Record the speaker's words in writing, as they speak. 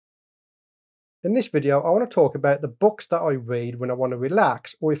In this video, I want to talk about the books that I read when I want to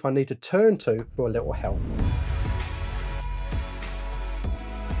relax or if I need to turn to for a little help.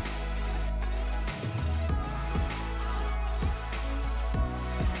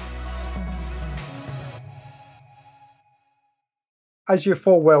 As you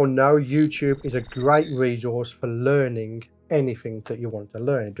full well know, YouTube is a great resource for learning anything that you want to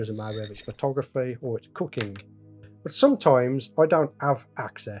learn. It doesn't matter if it's photography or it's cooking. But sometimes I don't have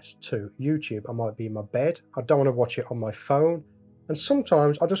access to YouTube. I might be in my bed, I don't want to watch it on my phone, and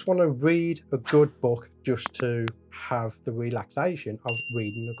sometimes I just want to read a good book just to have the relaxation of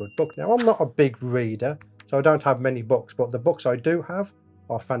reading a good book. Now, I'm not a big reader, so I don't have many books, but the books I do have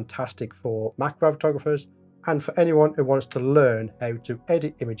are fantastic for macro photographers and for anyone who wants to learn how to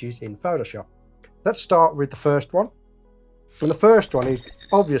edit images in Photoshop. Let's start with the first one. And the first one is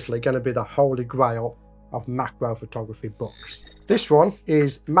obviously going to be the holy grail of macro photography books. This one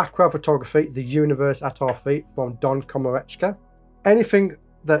is Macro Photography, The Universe at Our Feet from Kamarechka. Anything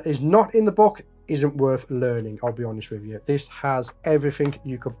that is not in the book isn't worth learning, I'll be honest with you. This has everything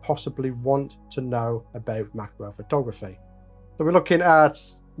you could possibly want to know about macro photography. So we're looking at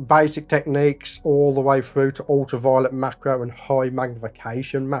basic techniques all the way through to ultraviolet macro and high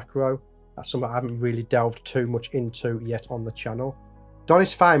magnification macro. That's something I haven't really delved too much into yet on the channel. Don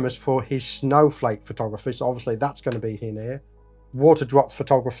is famous for his snowflake photography, so obviously that's going to be in here. Water drop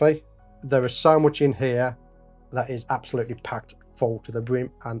photography. There is so much in here that is absolutely packed full to the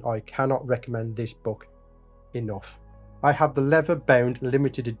brim, and I cannot recommend this book enough. I have the leather-bound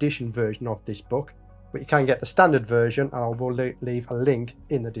limited edition version of this book, but you can get the standard version, and I will leave a link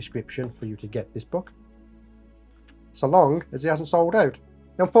in the description for you to get this book, so long as it hasn't sold out.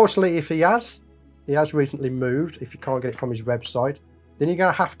 Unfortunately, if he has recently moved. If you can't get it from his website, then you're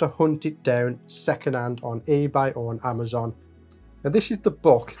going to have to hunt it down secondhand on eBay or on Amazon. Now, this is the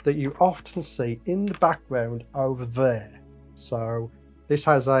book that you often see in the background over there. So this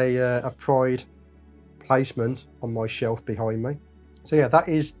has a pride placement on my shelf behind me. So yeah, that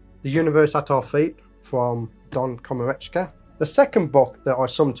is The Universe at Our Feet from Kamarechka. The second book that I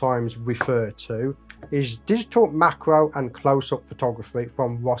sometimes refer to is Digital Macro and Close-Up Photography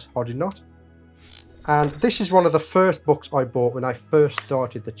from Hoddinott. And this is one of the first books I bought when I first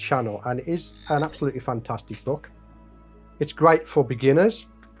started the channel, and it is an absolutely fantastic book. It's great for beginners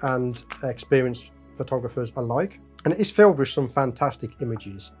and experienced photographers alike, and it is filled with some fantastic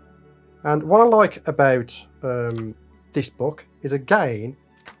images. And what I like about this book is, again,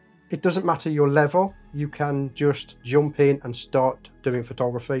 it doesn't matter your level. You can just jump in and start doing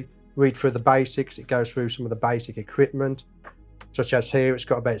photography, read through the basics. It goes through some of the basic equipment, such as here, it's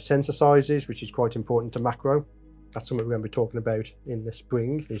got about sensor sizes, which is quite important to macro. That's something we're going to be talking about in the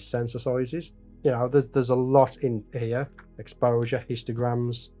spring, is sensor sizes. You know, there's a lot in here, exposure,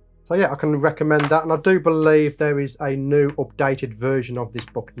 histograms. So yeah, I can recommend that. And I do believe there is a new updated version of this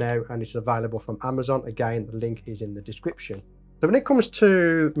book now, and it's available from Amazon. Again, the link is in the description. So when it comes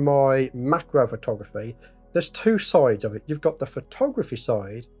to my macro photography, there's two sides of it. You've got the photography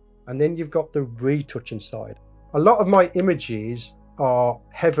side, and then you've got the retouching side. A lot of my images are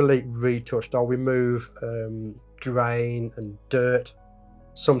heavily retouched. I'll remove grain and dirt.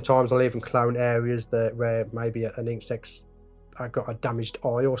 Sometimes I'll even clone areas where maybe an insect's got a damaged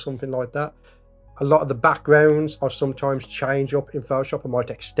eye or something like that. A lot of the backgrounds I sometimes change up in Photoshop. I might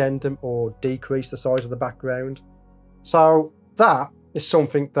extend them or decrease the size of the background. So that is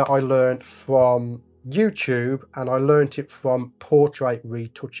something that I learned from YouTube, and I learned it from portrait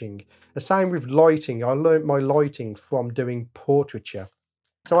retouching. The same with lighting. I learned my lighting from doing portraiture.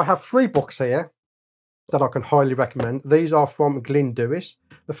 So I have 3 books here that I can highly recommend. These are from Glyn Dewis.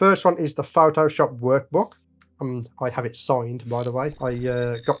 The first one is the Photoshop Workbook. I have it signed, by the way. I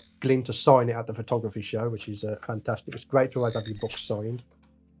got Glyn to sign it at the photography show, which is fantastic. It's great to always have your book signed.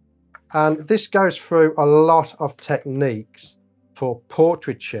 And this goes through a lot of techniques for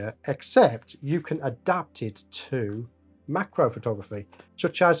portraiture, except you can adapt it to macro photography,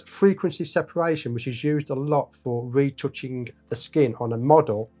 such as frequency separation, which is used a lot for retouching the skin on a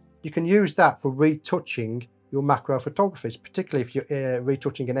model. You can use that for retouching your macro photographies, particularly if you're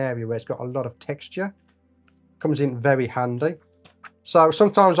retouching an area where it's got a lot of texture. Comes in very handy. So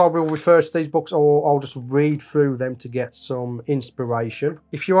sometimes I will refer to these books, or I'll just read through them to get some inspiration.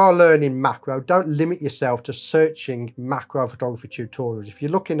 If you are learning macro, don't limit yourself to searching macro photography tutorials. If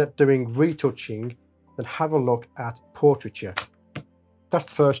you're looking at doing retouching, then have a look at portraiture. That's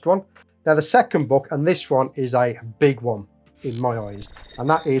the first one. Now the second book, and this one is a big one in my eyes, and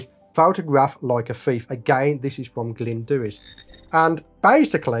that is Photograph Like a Thief. Again, this is from Glyn Dewis. And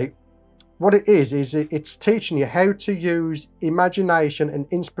basically, what it is it's teaching you how to use imagination and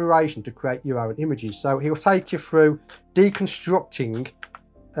inspiration to create your own images. So he'll take you through deconstructing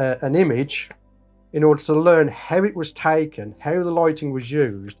an image in order to learn how it was taken, how the lighting was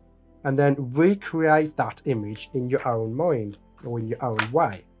used, and then recreate that image in your own mind or in your own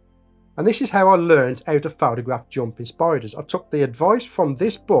way. And this is how I learned how to photograph jumping spiders. I took the advice from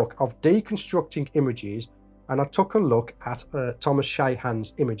this book of deconstructing images, and I took a look at Thomas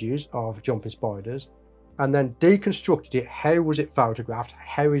Shahan's images of jumping spiders, and then deconstructed it. How was it photographed?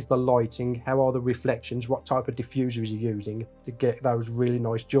 How is the lighting? How are the reflections? What type of diffuser is he using to get those really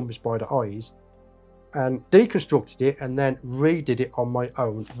nice jumping spider eyes? And deconstructed it and then redid it on my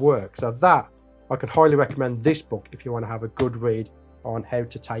own work. So that, I can highly recommend this book if you want to have a good read on how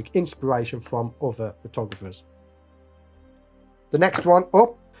to take inspiration from other photographers. The next one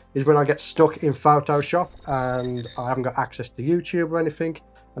up is when I get stuck in Photoshop and I haven't got access to YouTube or anything,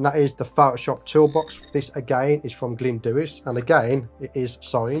 and that is the Photoshop Toolbox. This again is from Glyn Dewis, and again it is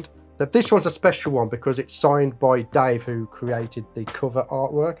signed. But this one's a special one because it's signed by Dave, who created the cover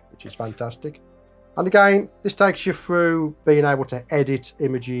artwork, which is fantastic. And again, this takes you through being able to edit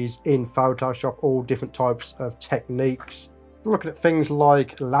images in Photoshop, all different types of techniques. You're looking at things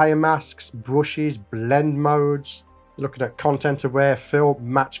like layer masks, brushes, blend modes. You're looking at content aware, fill,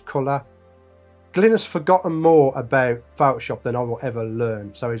 match color. Glyn has forgotten more about Photoshop than I will ever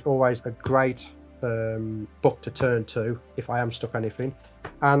learn, so it's always a great book to turn to if I am stuck on anything.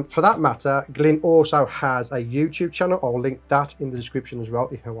 And for that matter, Glyn also has a YouTube channel. I'll link that in the description as well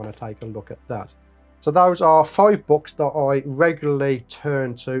if you want to take a look at that. So those are 5 books that I regularly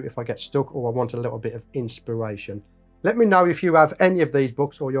turn to if I get stuck or I want a little bit of inspiration. Let me know if you have any of these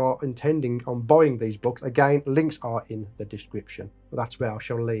books or you're intending on buying these books. Again, links are in the description. But that's where I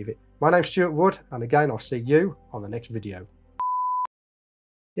shall leave it. My name's Stewart Wood, and again, I'll see you on the next video.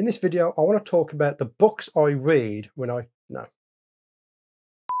 In this video, I want to talk about the books I read when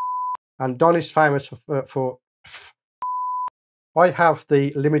And Don is famous for I have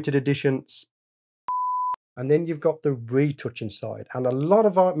the limited edition, and then you've got the retouching side, and a lot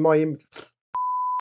of my